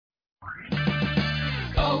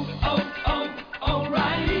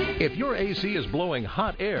If your AC is blowing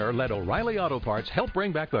hot air, let O'Reilly Auto Parts help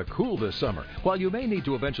bring back the cool this summer. While you may need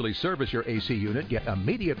to eventually service your AC unit, get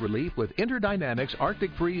immediate relief with Interdynamics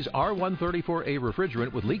Arctic Freeze R134A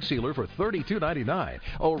refrigerant with leak sealer for $32.99.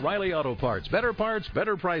 O'Reilly Auto Parts. Better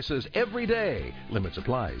prices every day. Limits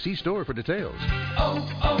apply. See store for details.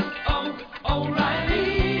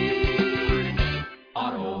 O'Reilly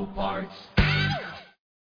Auto Parts.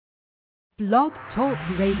 Blog Talk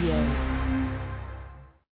Radio.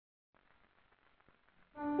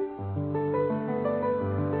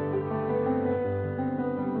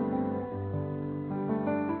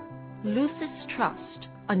 Lucis Trust,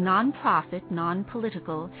 a non-profit,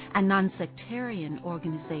 non-political, and non-sectarian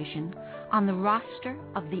organization on the roster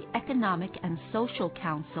of the Economic and Social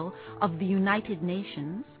Council of the United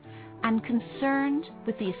Nations, and concerned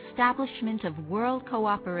with the establishment of world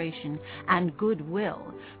cooperation and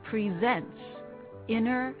goodwill, presents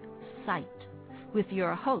Inner Sight with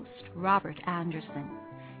your host, Robert Anderson.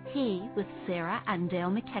 He, with Sarah and Dale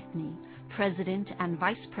McKechnie, President and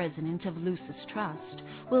Vice President of Lucis Trust,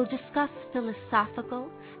 will discuss philosophical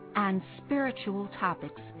and spiritual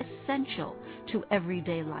topics essential to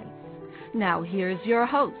everyday life. Now here's your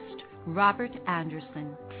host, Robert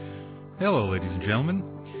Anderson. Hello, ladies and gentlemen.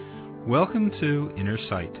 Welcome to Inner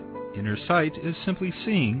Sight. Inner sight is simply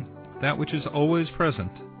seeing that which is always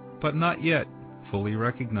present, but not yet fully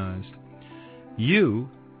recognized. You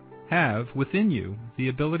have within you the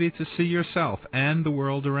ability to see yourself and the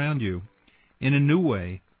world around you in a new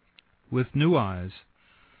way, with new eyes.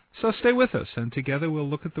 So stay with us, and together we'll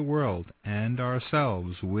look at the world and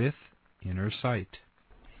ourselves with inner sight.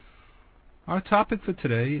 Our topic for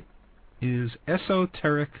today is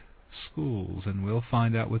Esoteric Schools, and we'll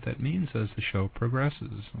find out what that means as the show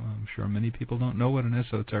progresses. I'm sure many people don't know what an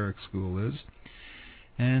esoteric school is.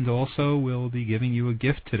 And also, we'll be giving you a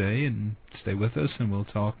gift today, and stay with us, and we'll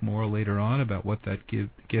talk more later on about what that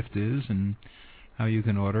gift is and how you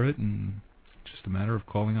can order it, and just a matter of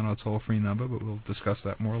calling on our toll-free number, but we'll discuss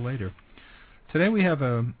that more later. Today we have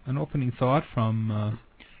an opening thought from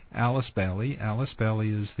Alice Bailey. Alice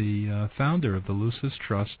Bailey is the founder of the Lucis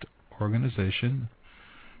Trust organization,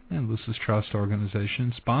 and Lucis Trust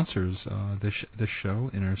organization sponsors this show,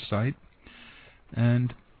 Inner Sight.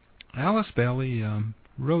 And Alice Bailey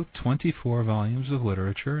wrote 24 volumes of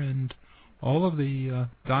literature, and all of the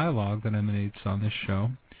dialogue that emanates on this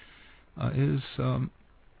show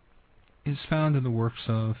is found in the works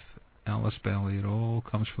of Alice Bailey. It all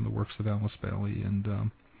comes from the works of Alice Bailey.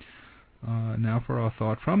 And now for our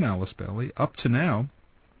thought from Alice Bailey. Up to now,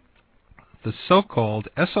 the so-called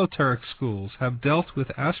esoteric schools have dealt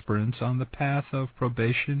with aspirants on the path of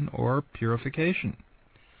probation or purification.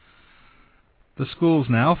 The schools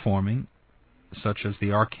now forming, such as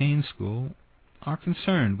the Arcane School, are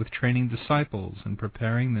concerned with training disciples and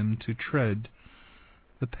preparing them to tread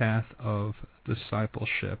the path of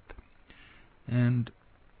discipleship. And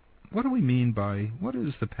what do we mean by, what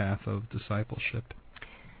is the path of discipleship?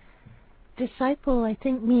 Disciple, I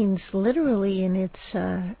think, means literally in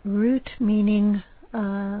its root meaning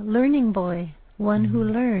learning boy, one who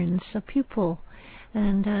learns, a pupil.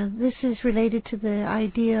 And this is related to the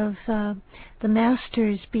idea of the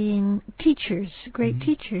masters being teachers, great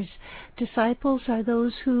teachers. Disciples are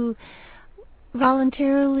those who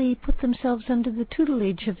voluntarily put themselves under the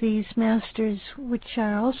tutelage of these masters, which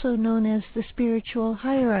are also known as the spiritual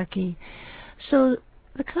hierarchy. So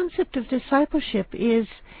the concept of discipleship is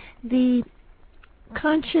the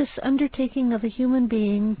conscious undertaking of a human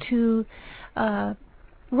being to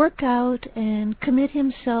work out and commit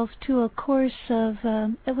himself to a course of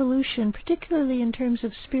evolution, particularly in terms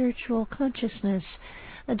of spiritual consciousness.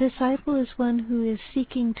 A disciple is one who is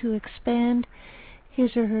seeking to expand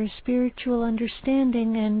his or her spiritual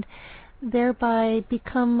understanding and thereby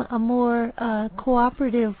become a more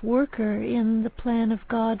cooperative worker in the plan of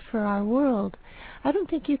God for our world. I don't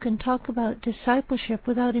think you can talk about discipleship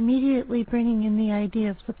without immediately bringing in the idea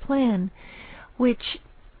of the plan, which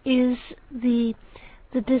is the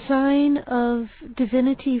design of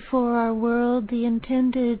divinity for our world, the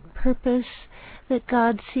intended purpose that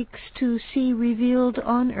God seeks to see revealed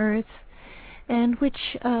on earth, and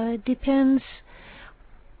which depends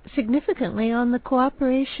significantly on the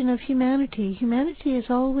cooperation of humanity. Humanity is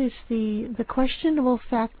always the questionable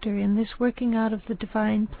factor in this working out of the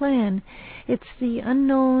divine plan. It's the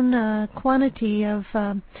unknown quantity of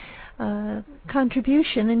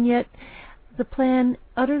contribution, and yet the plan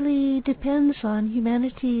utterly depends on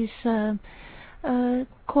humanity's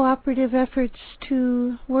cooperative efforts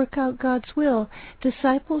to work out God's will.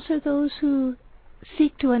 Disciples are those who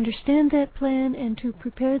seek to understand that plan and to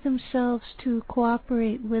prepare themselves to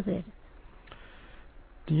cooperate with it.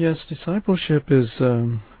 Yes, discipleship is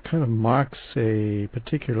kind of marks a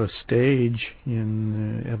particular stage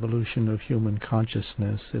in the evolution of human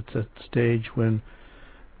consciousness. It's a stage when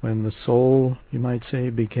the soul, you might say,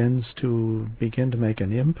 begins to make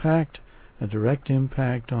an impact, a direct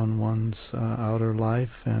impact on one's outer life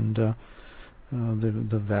and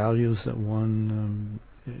the values that one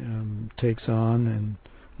takes on and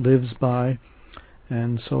lives by.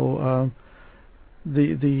 And so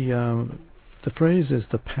the phrase is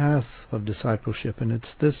the path of discipleship, and it's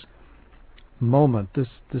this moment, this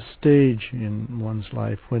stage in one's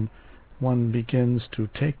life when one begins to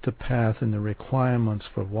take the path and the requirements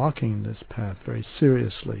for walking this path very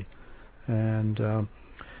seriously, and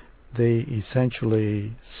they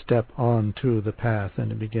essentially step onto the path,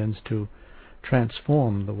 and it begins to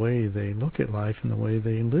transform the way they look at life and the way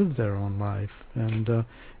they live their own life. And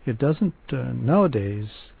it doesn't nowadays,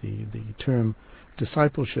 the term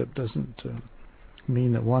discipleship doesn't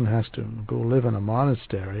mean that one has to go live in a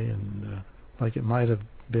monastery and like it might have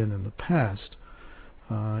been in the past.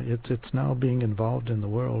 It's now being involved in the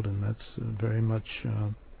world, and that's very much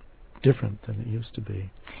different than it used to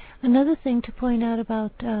be. Another thing to point out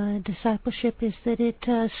about discipleship is that it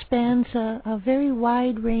spans a very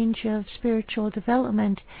wide range of spiritual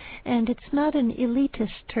development, and it's not an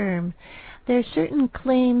elitist term. There are certain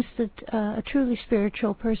claims that a truly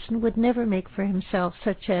spiritual person would never make for himself,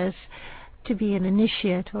 such as to be an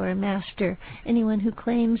initiate or a master. Anyone who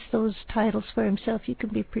claims those titles for himself, you can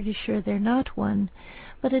be pretty sure they're not one.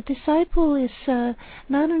 But a disciple is not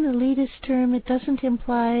an elitist term. It doesn't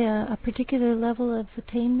imply a particular level of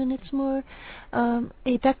attainment. It's more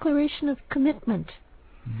a declaration of commitment,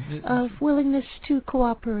 of willingness to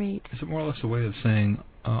cooperate. Is it more or less a way of saying,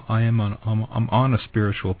 I'm on a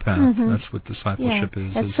spiritual path? Mm-hmm. That's what discipleship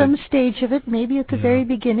is. At some stage of it, maybe at the very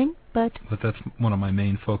beginning, but that's one of my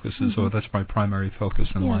main focuses, or that's my primary focus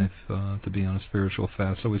in life, to be on a spiritual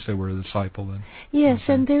path. So we say we're a disciple then. Yes,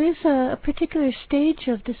 and there is a particular stage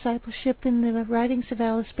of discipleship in the writings of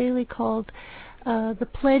Alice Bailey called the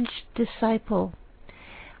pledged disciple,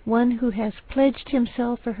 one who has pledged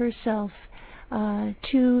himself or herself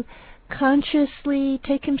to consciously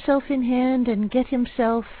take himself in hand and get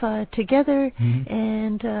himself together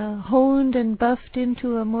and honed and buffed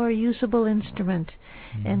into a more usable instrument.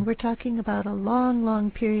 And we're talking about a long,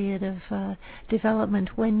 long period of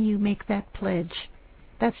development when you make that pledge.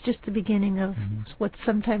 That's just the beginning of what's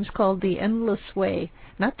sometimes called the endless way.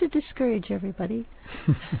 Not to discourage everybody.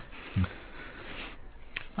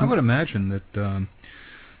 I would imagine that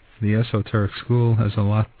the Esoteric School has a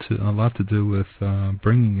lot to do with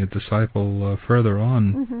bringing a disciple further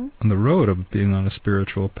on the road of being on a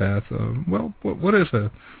spiritual path. What is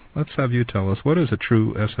let's have you tell us, what is a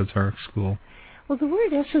true Esoteric School? Well, the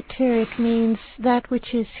word esoteric means that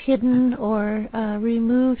which is hidden or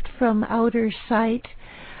removed from outer sight.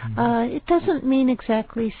 It doesn't mean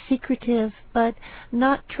exactly secretive, but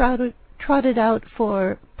not trotted out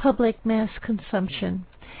for public mass consumption.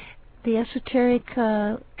 The esoteric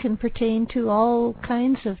can pertain to all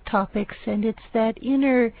kinds of topics, and it's that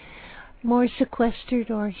inner, more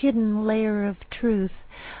sequestered or hidden layer of truth.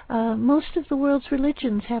 Most of the world's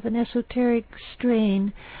religions have an esoteric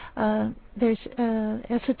strain. There's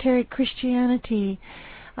esoteric Christianity.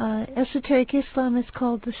 Esoteric Islam is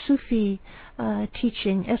called the Sufi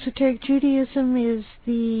teaching. Esoteric Judaism is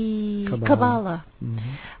the Kabbalah.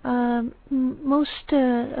 Most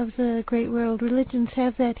of the great world religions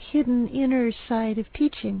have that hidden inner side of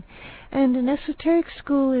teaching. And an esoteric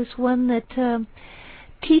school is one that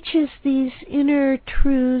teaches these inner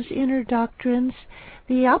truths, inner doctrines.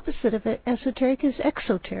 The opposite of esoteric is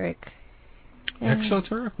exoteric.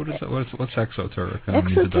 Exoteric? What is that? What's exoteric? I don't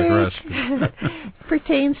mean to digress.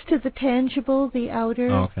 Pertains to the tangible, the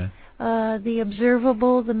outer, the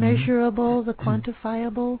observable, the measurable, the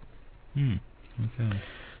quantifiable. Okay.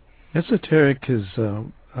 Esoteric is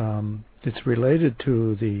it's related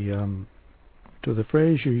to the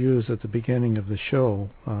phrase you use at the beginning of the show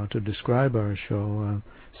to describe our show,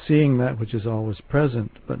 seeing that which is always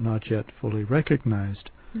present but not yet fully recognized.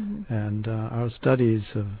 And our studies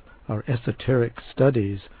of our esoteric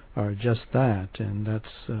studies are just that, and that's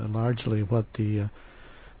largely what the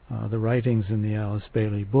writings in the Alice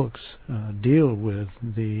Bailey books deal with,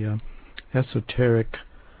 the esoteric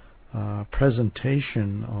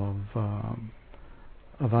presentation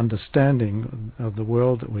of understanding of the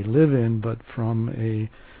world that we live in, but from a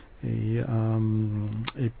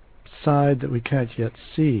side that we can't yet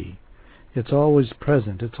see. It's always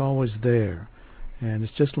present, it's always there, and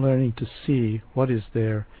it's just learning to see what is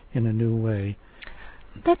there in a new way.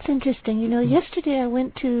 That's interesting. Yesterday I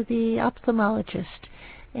went to the ophthalmologist,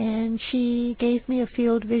 and she gave me a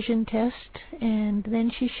field vision test, and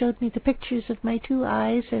then she showed me the pictures of my two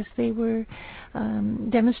eyes as they were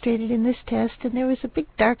demonstrated in this test, and there was a big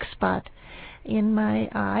dark spot in my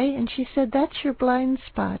eye, and she said, "That's your blind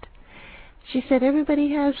spot." She said,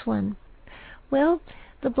 "Everybody has one." Well,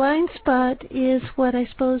 the blind spot is what I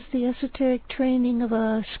suppose the esoteric training of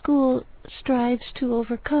a school strives to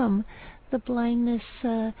overcome, the blindness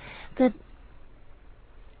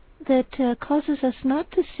that causes us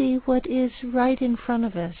not to see what is right in front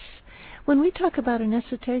of us. When we talk about an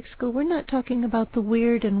esoteric school, we're not talking about the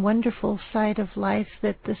weird and wonderful side of life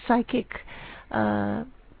that the psychic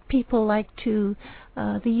people like to,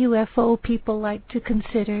 the UFO people like to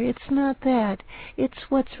consider. It's not that. It's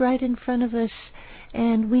what's right in front of us,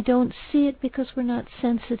 and we don't see it because we're not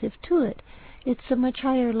sensitive to it. It's a much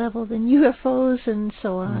higher level than UFOs and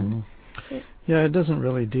so on. Yeah, it doesn't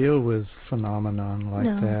really deal with phenomenon like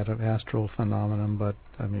No. that, of astral phenomenon, but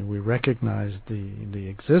I mean, we recognize the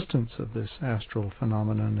existence of this astral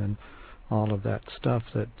phenomenon and all of that stuff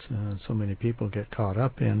that so many people get caught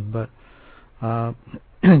up in, but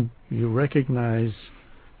you recognize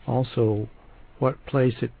also what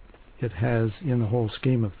place it has in the whole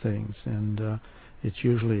scheme of things, and it's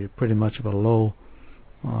usually pretty much of a low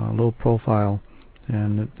profile,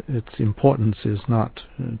 and its importance is not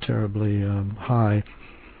terribly high.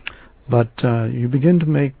 But you begin to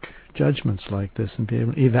make judgments like this and be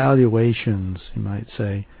able, evaluations, you might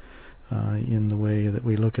say, in the way that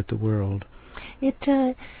we look at the world.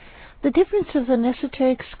 The difference of an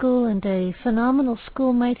esoteric school and a phenomenal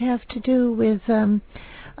school might have to do with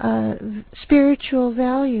spiritual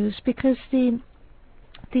values, because the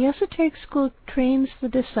esoteric school trains the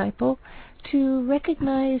disciple to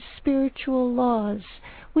recognize spiritual laws.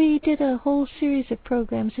 We did a whole series of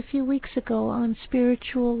programs a few weeks ago on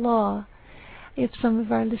spiritual law. If some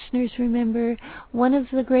of our listeners remember, one of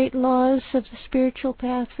the great laws of the spiritual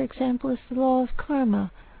path, for example, is the law of karma,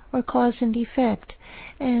 or cause and effect.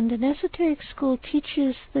 And an esoteric school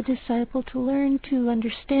teaches the disciple to learn to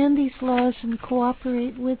understand these laws and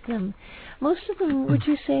cooperate with them. Most of them, would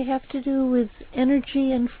you say, have to do with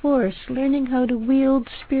energy and force, learning how to wield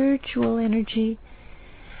spiritual energy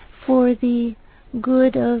for the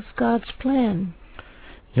good of God's plan.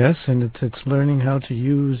 Yes, and it's learning how to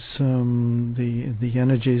use the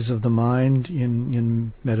energies of the mind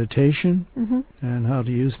in meditation, and how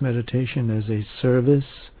to use meditation as a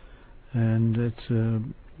service, and it's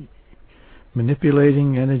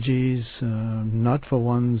manipulating energies not for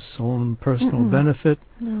one's own personal benefit,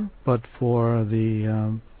 but for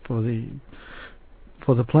the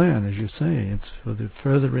plan, as you say. It's for the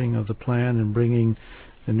furthering of the plan and bringing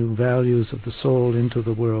the new values of the soul into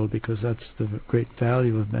the world, because that's the great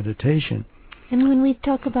value of meditation. And when we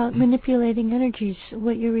talk about manipulating energies,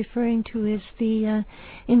 what you're referring to is the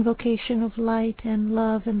invocation of light and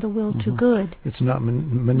love and the will to good. It's not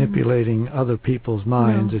manipulating other people's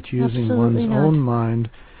minds. No, it's using absolutely one's own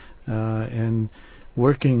mind and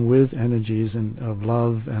working with energies of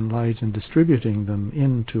love and light and distributing them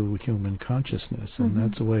into human consciousness. And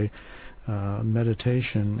that's the way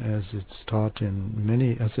meditation, as it's taught in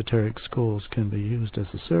many esoteric schools, can be used as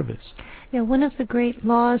a service. Yeah, one of the great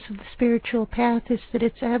laws of the spiritual path is that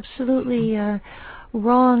it's absolutely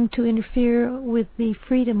wrong to interfere with the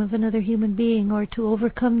freedom of another human being, or to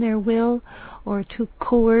overcome their will, or to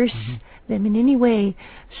coerce them in any way.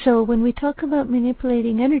 So when we talk about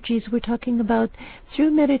manipulating energies, we're talking about,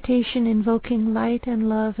 through meditation, invoking light and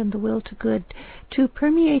love and the will to good to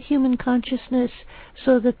permeate human consciousness,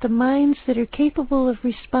 so that the minds that are capable of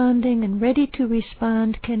responding and ready to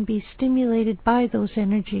respond can be stimulated by those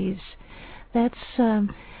energies. That's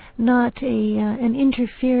not an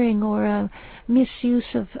interfering or a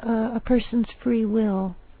misuse of a person's free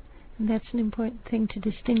will. And that's an important thing to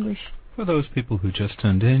distinguish. For those people who just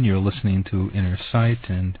tuned in, you're listening to Inner Sight,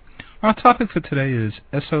 and our topic for today is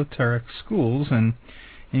Esoteric Schools, and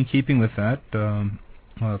in keeping with that, the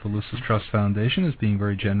Lucis Trust Foundation is being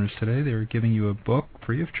very generous today. They're giving you a book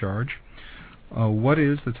free of charge.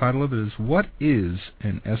 The title of it is What is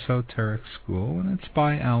an Esoteric School? And it's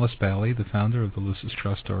by Alice Bailey, the founder of the Lucis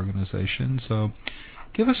Trust organization. So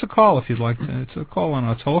give us a call if you'd like to. It's a call on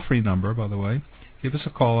a toll-free number, by the way. Give us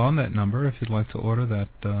a call on that number if you'd like to order that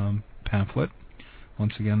pamphlet.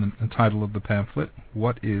 Once again, the title of the pamphlet,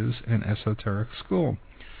 What is an Esoteric School?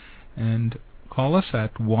 And call us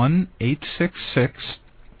at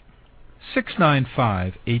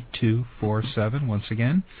 1-866-695-8247. Once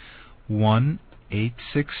again,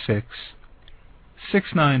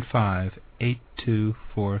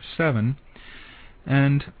 1-866-695-8247.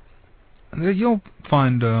 And you'll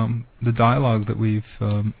find the dialogue that we've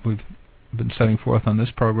been setting forth on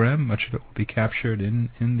this program. Much of it will be captured in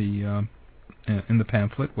the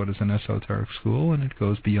pamphlet, What is an Esoteric School, and it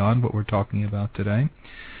goes beyond what we're talking about today.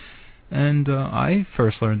 And I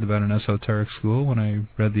first learned about an esoteric school when I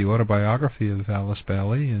read the autobiography of Alice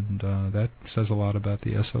Bailey, and that says a lot about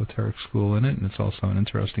the esoteric school in it, and it's also an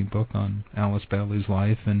interesting book on Alice Bailey's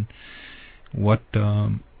life and what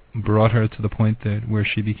brought her to the point that where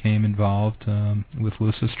she became involved with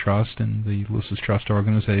Lucis Trust and the Lucis Trust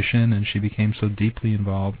organization, and she became so deeply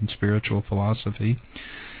involved in spiritual philosophy.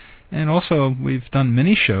 And also, we've done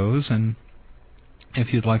many shows, and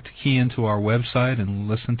if you'd like to key into our website and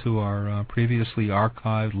listen to our previously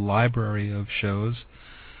archived library of shows,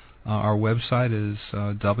 our website is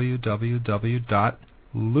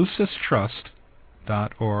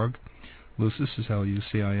www.lucistrust.org. Lucis is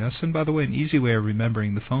Lucis, and by the way, an easy way of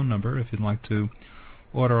remembering the phone number, if you'd like to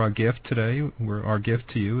order our gift today, our gift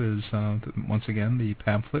to you is, once again, the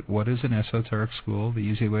pamphlet, What is an Esoteric School? The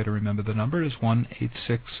easy way to remember the number is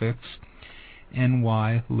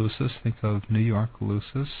 1-866-NY Lucis. Think of New York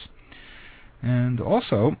Lucis. And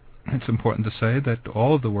also, it's important to say that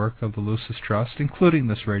all of the work of the Lucis Trust, including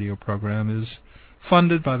this radio program, is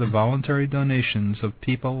funded by the voluntary donations of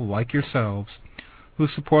people like yourselves who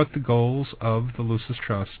support the goals of the Lucis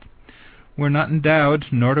Trust. We're not endowed,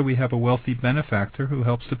 nor do we have a wealthy benefactor who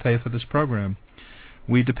helps to pay for this program.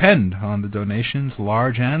 We depend on the donations,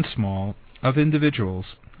 large and small, of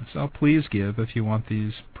individuals. So please give if you want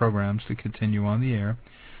these programs to continue on the air.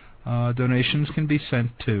 Donations can be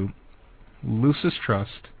sent to Lucis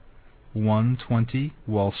Trust, 120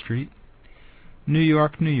 Wall Street, New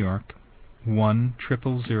York, New York,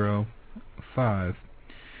 10005.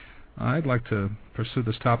 I'd like to pursue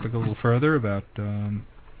this topic a little further about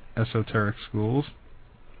esoteric schools.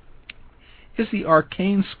 Is the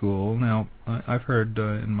Arcane School, now I've heard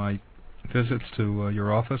in my visits to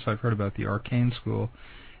your office, I've heard about the Arcane School.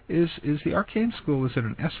 Is the Arcane School, is it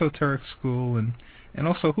an esoteric school, and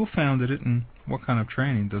also who founded it, and what kind of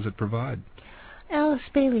training does it provide? Alice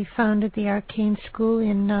Bailey founded the Arcane School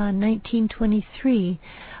in 1923.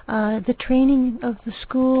 The training of the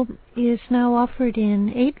school is now offered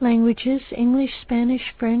in 8 languages: English,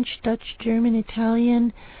 Spanish, French, Dutch, German,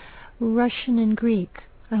 Italian, Russian, and Greek.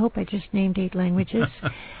 I hope I just named 8 languages.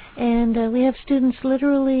 And we have students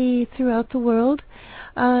literally throughout the world.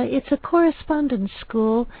 It's a correspondence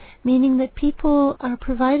school, meaning that people are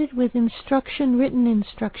provided with instruction, written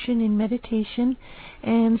instruction in meditation,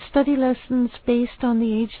 and study lessons based on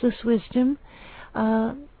the ageless wisdom,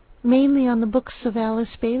 mainly on the books of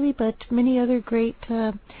Alice Bailey, but many other great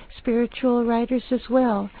spiritual writers as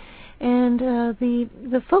well. And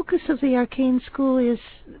the focus of the Arcane School is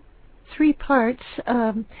 3 parts: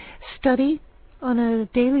 study on a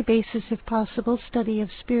daily basis, if possible, study of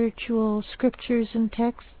spiritual scriptures and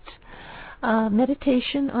texts,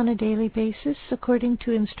 meditation on a daily basis according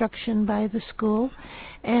to instruction by the school,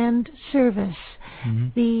 and service. Mm-hmm.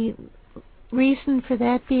 The reason for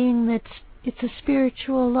that being that it's a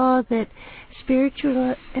spiritual law that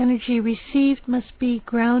spiritual energy received must be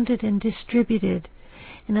grounded and distributed.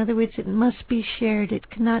 In other words, it must be shared.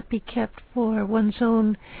 It cannot be kept for one's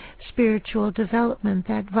own spiritual development.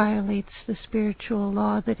 That violates the spiritual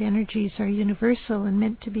law that energies are universal and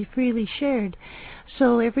meant to be freely shared.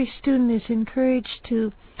 So every student is encouraged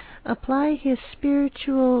to apply his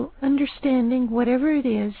spiritual understanding, whatever it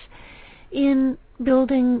is, in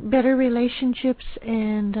building better relationships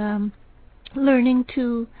and learning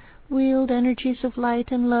to wield energies of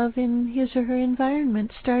light and love in his or her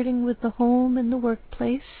environment, starting with the home and the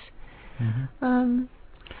workplace. Mm-hmm.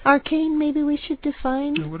 Arcane, maybe we should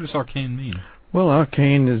define. What does arcane mean? Well,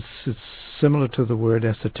 arcane it's similar to the word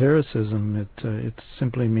esotericism. It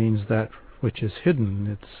simply means that which is hidden.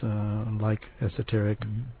 It's like esoteric.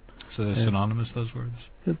 Mm-hmm. So they're synonymous, those words?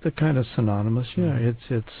 They're kind of synonymous, yeah.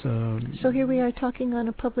 Mm-hmm. So here we are talking on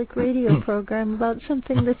a public radio program about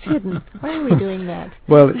something that's hidden. Why are we doing that?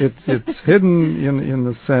 Well, it's hidden in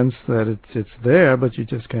the sense that it's there, but you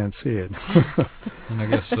just can't see it. And I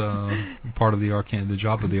guess part of the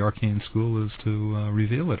job of the Arcane School is to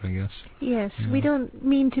reveal it, I guess. Yes, we don't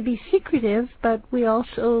mean to be secretive, but we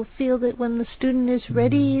also feel that when the student is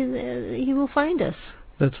ready, he will find us.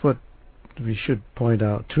 That's what we should point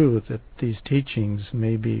out too, that these teachings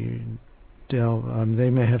may be they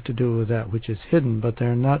may have to do with that which is hidden, but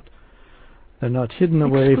they're not hidden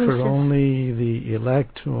away for only the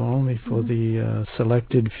elect, or only for the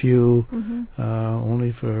selected few,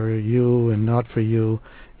 only for you and not for you.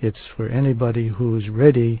 It's for anybody who's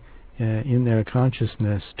ready in their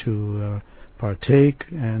consciousness to partake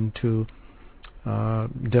and to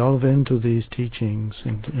delve into these teachings,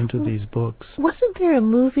 into these books. Wasn't there a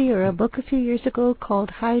movie or a book a few years ago called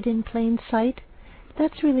Hide in Plain Sight?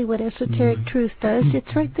 That's really what esoteric truth does.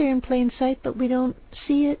 It's right there in plain sight, but we don't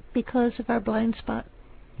see it because of our blind spot.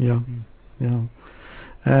 Yeah.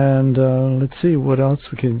 And let's see, what else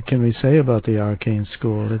can we say about the Arcane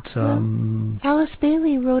School? It's Alice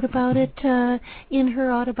Bailey wrote about it in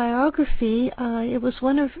her autobiography. It was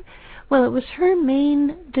it was her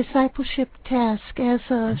main discipleship task as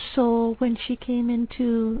a soul when she came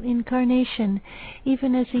into incarnation.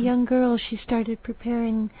 Even as a young girl, she started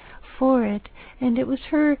preparing for it, and it was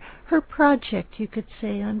her project, you could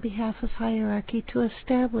say, on behalf of hierarchy, to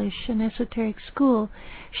establish an esoteric school.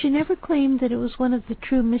 She never claimed that it was one of the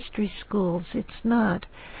true mystery schools. It's not.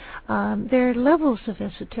 There are levels of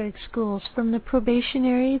esoteric schools, from the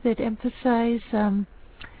probationary that emphasize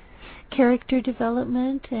character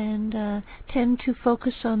development and tend to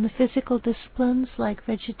focus on the physical disciplines like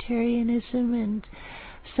vegetarianism and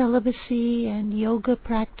celibacy and yoga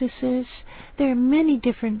practices. There are many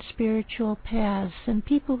different spiritual paths, and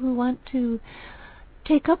people who want to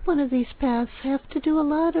take up one of these paths have to do a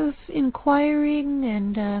lot of inquiring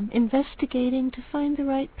and investigating to find the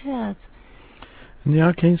right path. And the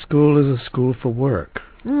Arcane School is a school for work.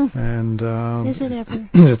 And is it ever?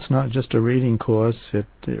 It's not just a reading course. It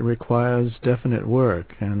requires definite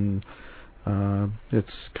work, and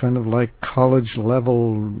it's kind of like college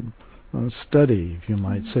level study, if you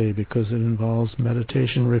might say, because it involves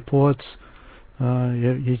meditation reports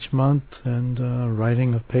each month and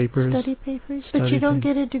writing of papers. Study papers? But you don't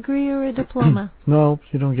get a degree or a diploma. No,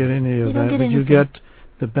 you don't get any of that, but you get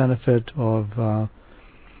the benefit of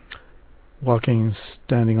walking,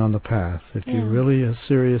 standing on the path. If you really are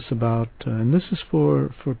serious about, and this is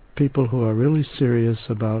for people who are really serious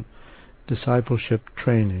about discipleship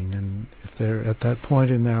training, and if they're at that point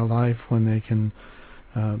in their life when they can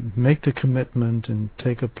make the commitment and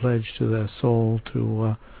take a pledge to their soul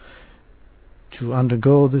to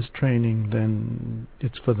undergo this training, then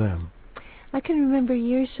it's for them. I can remember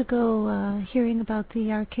years ago hearing about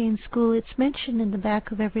the Arcane School. It's mentioned in the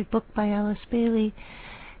back of every book by Alice Bailey.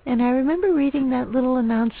 And I remember reading that little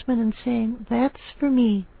announcement and saying, that's for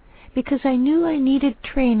me, because I knew I needed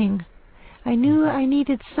training. I knew I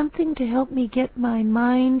needed something to help me get my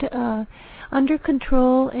mind under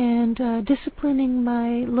control and disciplining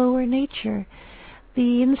my lower nature.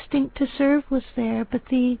 The instinct to serve was there, but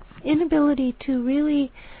the inability to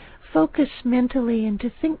really focus mentally and to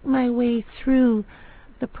think my way through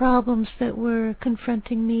the problems that were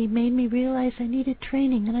confronting me made me realize I needed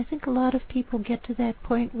training. And I think a lot of people get to that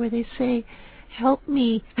point where they say, help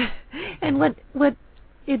me. And what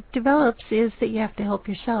it develops is that you have to help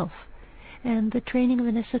yourself. And the training of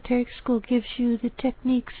an esoteric school gives you the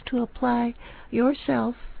techniques to apply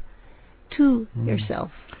yourself to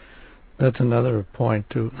yourself. That's another point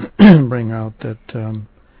to bring out, that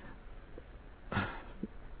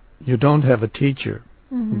you don't have a teacher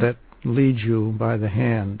that leads you by the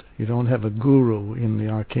hand. You don't have a guru in the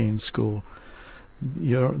Arcane School.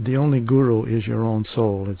 The only guru is your own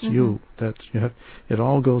soul. It's you. It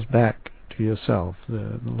all goes back to yourself.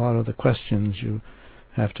 A lot of the questions you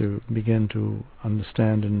have to begin to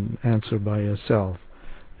understand and answer by yourself.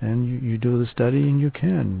 And you do the study, and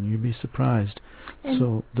you'd be surprised.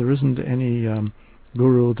 So there isn't any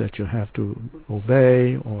guru that you have to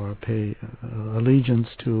obey or pay allegiance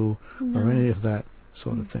to, or any of that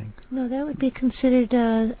sort of thing. No, that would be considered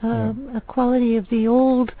a quality of the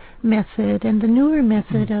old method, and the newer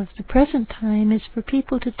method of the present time is for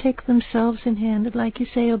people to take themselves in hand and, like you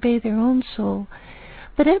say, obey their own soul.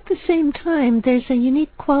 But at the same time, there's a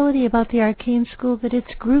unique quality about the Arcane School, that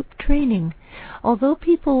it's group training. Although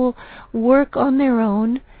people work on their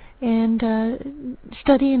own and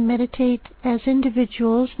study and meditate as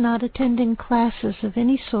individuals, not attending classes of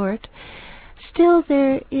any sort, still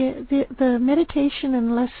the meditation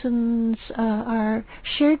and lessons are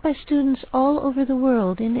shared by students all over the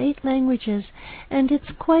world in 8 languages, and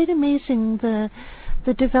it's quite amazing the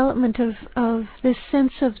development of this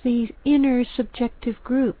sense of the inner subjective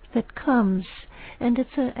group that comes, and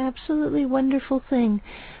it's an absolutely wonderful thing.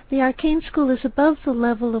 The Arcane School is above the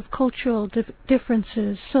level of cultural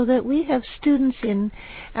differences, so that we have students in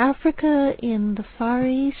Africa, in the Far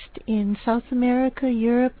East, in South America,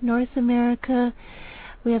 Europe, North America.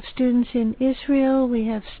 We have students in Israel, we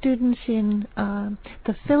have students in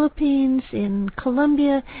the Philippines, in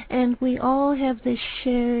Colombia, and we all have this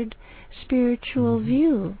shared spiritual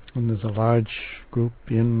view. And there's a large group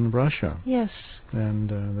in Russia. Yes. And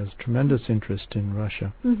there's tremendous interest in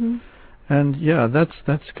Russia. And yeah,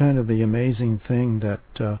 that's kind of the amazing thing,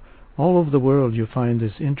 that all over the world you find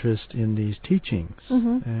this interest in these teachings.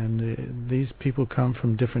 Mm-hmm. And these people come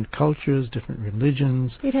from different cultures, different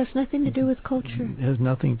religions. It has nothing to do with culture. It has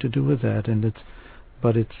nothing to do with that, and it's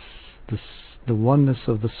the oneness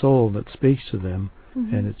of the soul that speaks to them,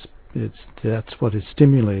 mm-hmm. and that's what is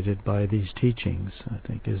stimulated by these teachings, I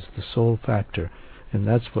think, is the soul factor, and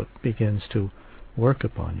that's what begins to work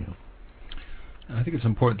upon you. I think it's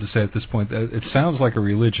important to say at this point that it sounds like a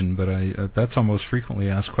religion, but that's our most frequently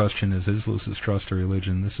asked question: is Lucis Trust a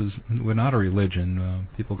religion? We're not a religion.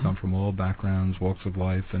 People come from all backgrounds, walks of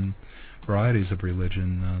life, and varieties of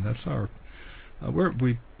religion. That's our.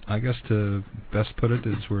 I guess to best put it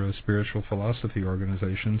is we're a spiritual philosophy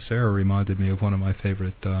organization. Sarah reminded me of one of my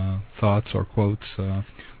favorite thoughts or quotes: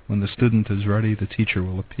 "When the student is ready, the teacher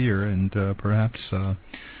will appear," and perhaps.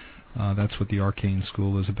 That's what the Arcane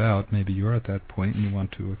School is about. Maybe you're at that point and you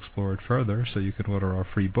want to explore it further, so you can order our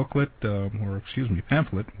free booklet,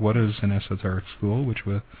 pamphlet, What is an Esoteric School, which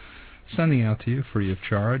we're sending out to you free of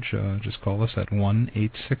charge. Just call us at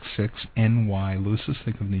 1-866-NY-LUCIS,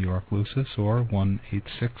 think of New York Lucis, or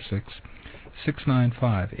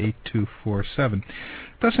 1-866-695-8247.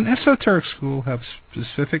 Does an esoteric school have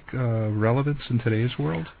specific relevance in today's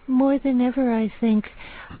world? More than ever, I think,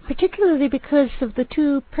 particularly because of the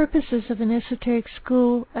two purposes of an esoteric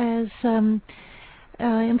school as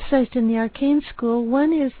emphasized in the Arcane School.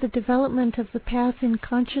 One is the development of the path in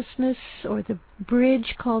consciousness, or the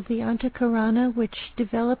bridge called the Antakarana, which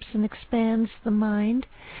develops and expands the mind,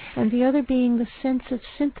 and the other being the sense of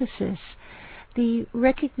synthesis, the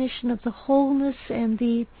recognition of the wholeness and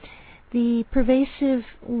the pervasive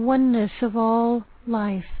oneness of all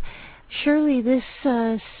life. Surely this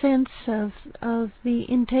sense of the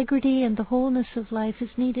integrity and the wholeness of life is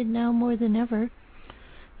needed now more than ever.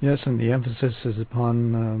 Yes, and the emphasis is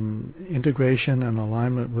upon integration and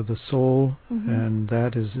alignment with the soul, mm-hmm. and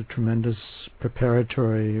that is a tremendous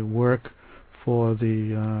preparatory work for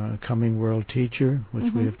the coming world teacher, which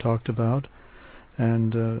mm-hmm. we have talked about.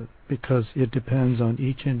 And because it depends on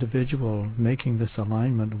each individual making this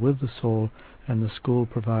alignment with the soul, and the school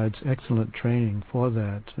provides excellent training for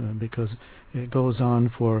that, because it goes on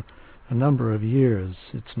for a number of years.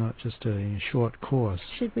 It's not just a short course.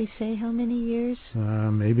 Should we say how many years?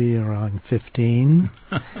 Maybe around 15.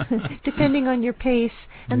 Depending on your pace.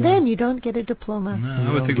 And then you don't get a diploma. No,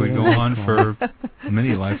 I would think we go on for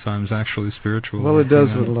many lifetimes, actually, spiritually. Well, it does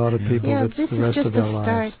with a lot of people. Yeah, it's this the is rest just of their a lives.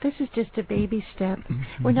 start. This is just a baby step.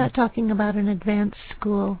 We're not talking about an advanced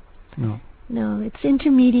school. No, it's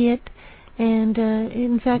intermediate. And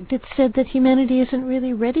in fact, it's said that humanity isn't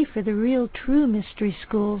really ready for the real, true mystery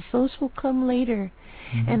schools. Those will come later.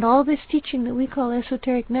 Mm-hmm. And all this teaching that we call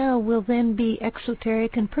esoteric now will then be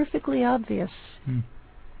exoteric and perfectly obvious. Mm.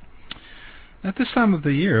 At this time of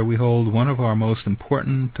the year, we hold one of our most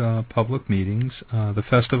important public meetings, the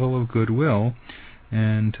Festival of Goodwill,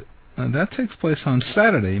 and that takes place on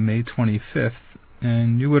Saturday, May 25th.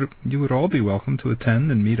 And you would all be welcome to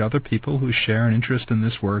attend and meet other people who share an interest in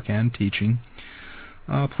this work and teaching.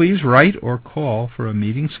 Please write or call for a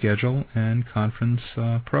meeting schedule and conference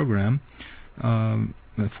program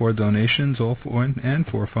for donations and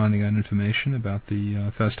for finding out information about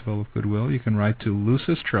the Festival of Goodwill. You can write to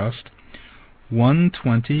Lucis Trust,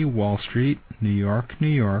 120 Wall Street, New York, New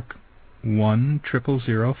York,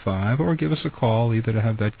 10005, or give us a call either to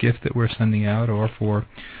have that gift that we're sending out or for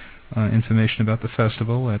information about the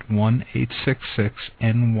festival at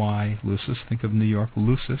 1-866-NY-LUCIS. Think of New York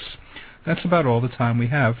Lucis. That's about all the time we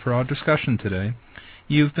have for our discussion today.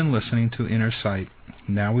 You've been listening to Inner Sight.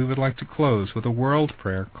 Now we would like to close with a world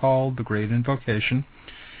prayer called the Great Invocation.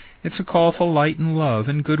 It's a call for light and love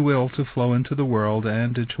and goodwill to flow into the world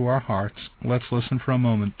and into our hearts. Let's listen for a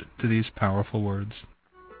moment to these powerful words.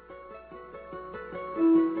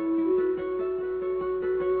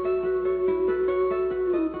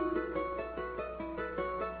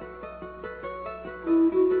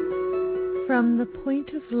 From the point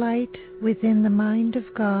of light within the mind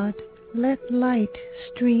of God, let light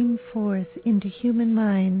stream forth into human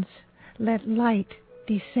minds. Let light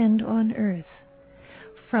descend on earth.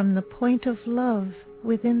 From the point of love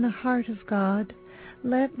within the heart of God,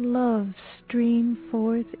 let love stream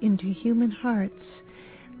forth into human hearts.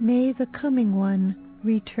 May the coming one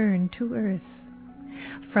return to earth.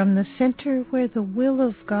 From the center where the will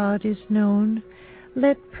of God is known,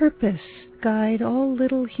 let purpose guide all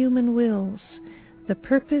little human wills, the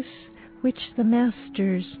purpose which the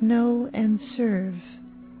masters know and serve.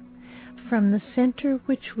 From the center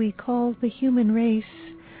which we call the human race,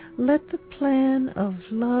 let the plan of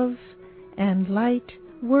love and light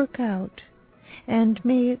work out, and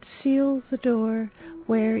may it seal the door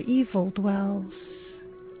where evil dwells.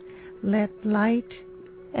 let light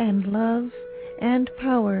and love and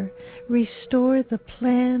power restore the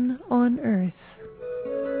plan on earth.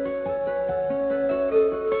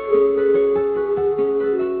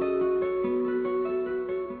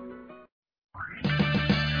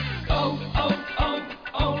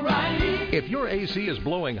 If your AC is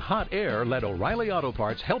blowing hot air, let O'Reilly Auto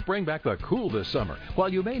Parts help bring back the cool this summer. While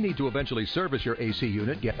you may need to eventually service your AC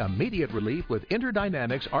unit, get immediate relief with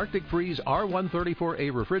Interdynamics Arctic Freeze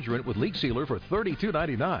R134A refrigerant with leak sealer for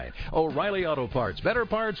 $32.99. O'Reilly Auto Parts. Better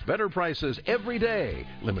prices every day.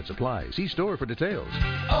 Limits apply. See store for details.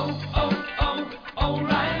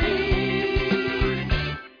 O'Reilly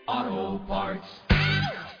Auto Parts.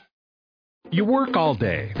 You work all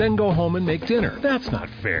day, then go home and make dinner. That's not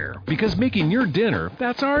fair, because making your dinner,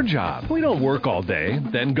 that's our job. We don't work all day,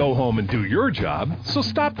 then go home and do your job, so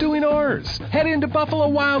stop doing ours. Head into Buffalo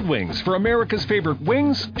Wild Wings for America's favorite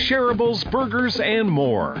wings, shareables, burgers, and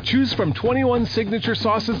more. Choose from 21 signature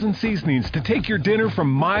sauces and seasonings to take your dinner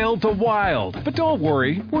from mild to wild. But don't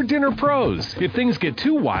worry, we're dinner pros. If things get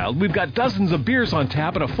too wild, we've got dozens of beers on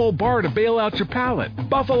tap and a full bar to bail out your palate.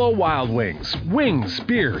 Buffalo Wild Wings. Wings,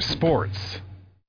 beer, sports.